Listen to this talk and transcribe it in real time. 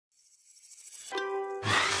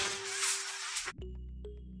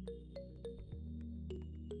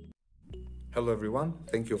Hello everyone,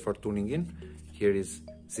 thank you for tuning in. Here is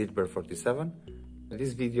Silver47.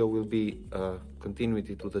 This video will be a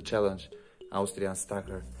continuity to the challenge Austrian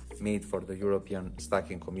Stacker made for the European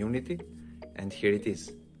stacking community. And here it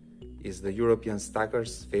is the European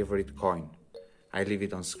Stackers' favorite coin. I leave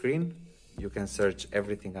it on screen. You can search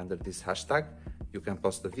everything under this hashtag. You can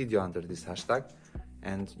post a video under this hashtag,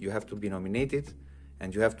 and you have to be nominated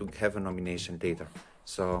and you have to have a nomination later.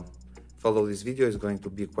 So follow this video, is going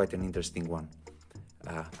to be quite an interesting one.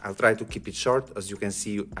 I'll try to keep it short. As you can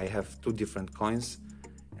see, I have two different coins,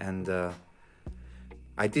 and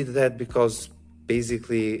I did that because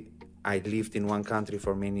basically I lived in one country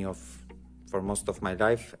for most of my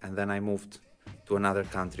life, and then I moved to another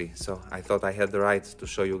country. So I thought I had the right to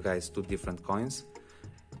show you guys two different coins.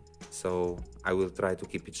 So I will try to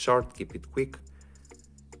keep it short, keep it quick,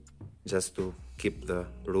 just to keep the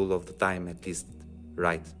rule of the time at least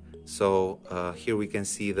right. So here we can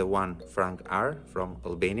see the 1 franc R from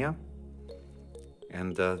Albania,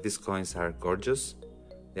 and these coins are gorgeous.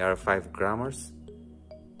 They are 5 grammars.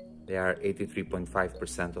 They are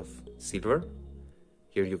 83.5% of silver.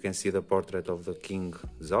 Here you can see the portrait of the King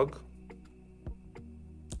Zog,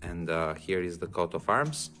 and here is the coat of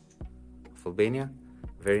arms of Albania.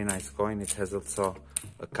 Very nice coin. It has also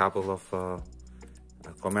a couple of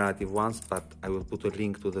commemorative ones, but I will put a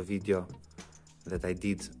link to the video that I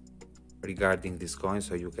did regarding this coin,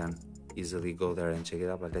 so you can easily go there and check it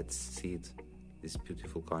out. But let's see it, this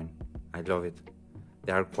beautiful coin. I love it.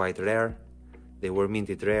 They are quite rare. They were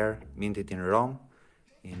minted rare, minted in Rome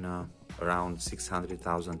in around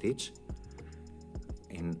 600,000 each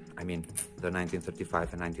in, the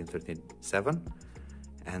 1935 and 1937,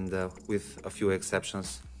 and with a few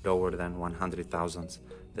exceptions lower than 100,000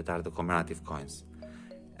 that are the commemorative coins.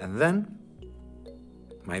 And then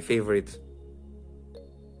my favorite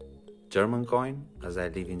German coin, as I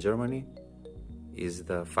live in Germany, is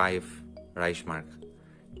the 5 Reichsmark.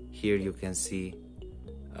 Here you can see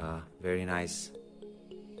a very nice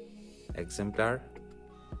exemplar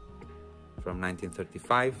from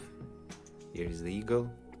 1935. Here is the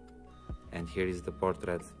eagle, and here is the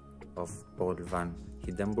portrait of Paul van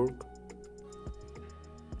Hindenburg.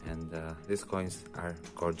 And these coins are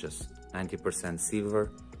gorgeous. 90%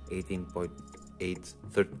 silver,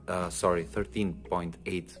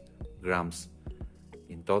 13.8 grams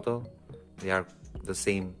in total. They are the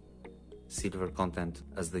same silver content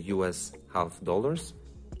as the US half dollars,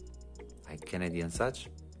 like Canadian such,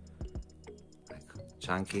 like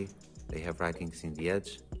chunky. They have writings in the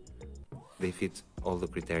edge. They fit all the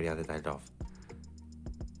criteria that I love.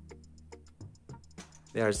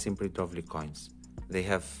 They are simply lovely coins. They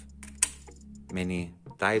have many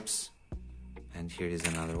types, and here is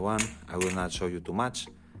another one. I will not show you too much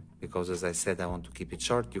because, as I said, I want to keep it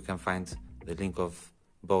short. You can find the link of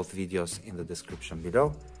both videos in the description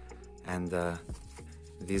below, and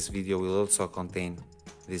this video will also contain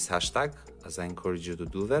this hashtag, as I encourage you to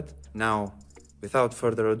do that. Now, without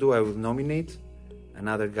further ado, I will nominate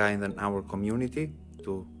another guy in our community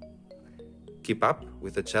to keep up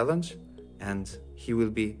with the challenge, and he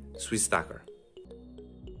will be Swestacker.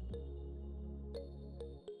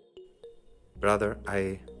 Brother,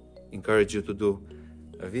 I encourage you to do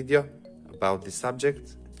a video about this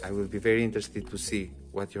subject. I will be very interested to see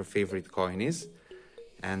what your favorite coin is.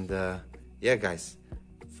 And yeah, guys,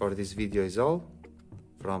 for this video is all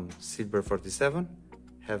from Silver47.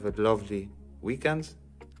 Have a lovely weekend,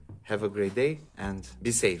 have a great day, and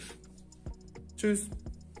be safe. Tschüss.